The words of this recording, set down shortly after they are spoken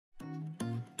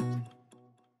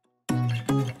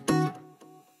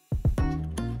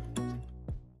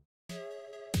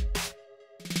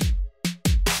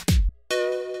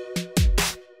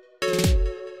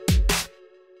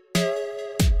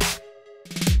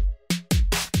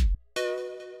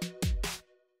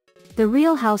The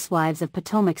Real Housewives of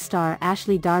Potomac star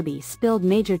Ashley Darby spilled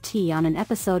major tea on an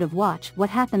episode of Watch What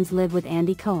Happens Live with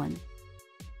Andy Cohen.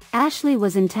 Ashley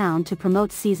was in town to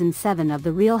promote Season 7 of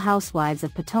The Real Housewives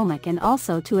of Potomac and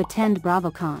also to attend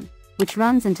BravoCon, which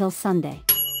runs until Sunday.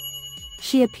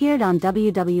 She appeared on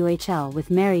WWHL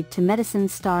with Married to Medicine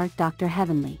star Dr.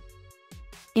 Heavenly.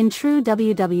 In true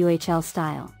WWHL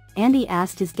style, Andy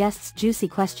asked his guests juicy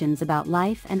questions about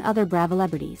life and other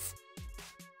Bravo-celebrities.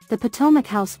 The Potomac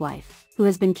housewife, who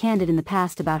has been candid in the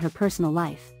past about her personal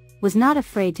life, was not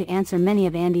afraid to answer many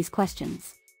of Andy's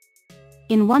questions.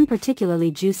 In one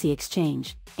particularly juicy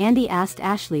exchange, Andy asked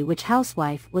Ashley which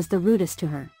housewife was the rudest to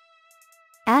her.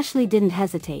 Ashley didn't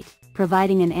hesitate,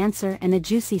 providing an answer and a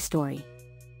juicy story.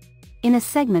 In a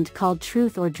segment called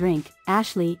Truth or Drink,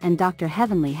 Ashley and Dr.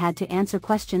 Heavenly had to answer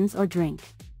questions or drink.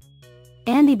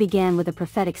 Andy began with a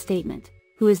prophetic statement,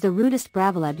 "Who is the rudest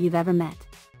Bravoleb you've ever met?"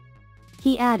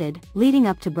 He added, leading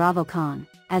up to BravoCon,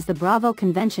 as the Bravo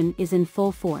convention is in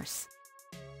full force.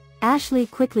 Ashley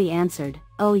quickly answered,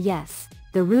 "Oh yes,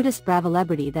 the rudest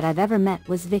Bravo-celebrity that I've ever met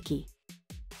was Vicky."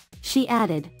 She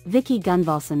added, "Vicky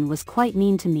Gunvalson was quite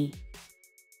mean to me."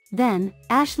 Then,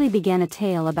 Ashley began a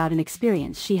tale about an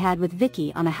experience she had with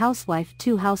Vicky on a Housewife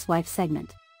to Housewife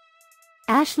segment.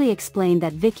 Ashley explained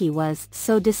that Vicky was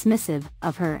so dismissive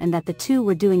of her and that the two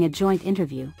were doing a joint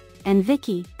interview, and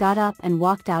Vicky got up and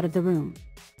walked out of the room.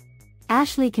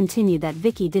 Ashley continued that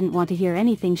Vicky didn't want to hear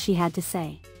anything she had to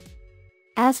say.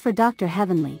 As for Dr.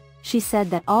 Heavenly, she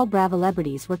said that all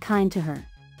Bravo-celebrities were kind to her.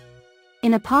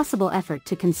 In a possible effort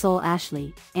to console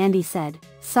Ashley, Andy said,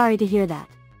 "Sorry to hear that."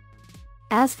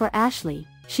 As for Ashley,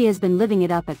 she has been living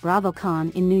it up at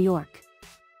BravoCon in New York.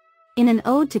 In an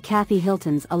ode to Kathy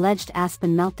Hilton's alleged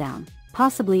Aspen meltdown,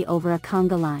 possibly over a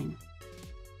conga line,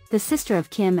 the sister of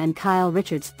Kim and Kyle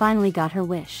Richards finally got her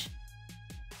wish.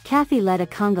 Kathy led a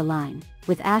conga line,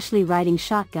 with Ashley riding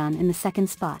shotgun in the second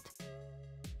spot.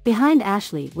 Behind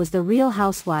Ashley was the Real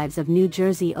Housewives of New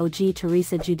Jersey OG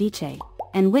Teresa Giudice,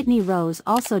 and Whitney Rose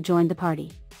also joined the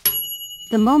party.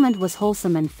 The moment was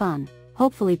wholesome and fun,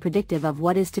 hopefully predictive of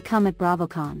what is to come at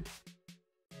BravoCon.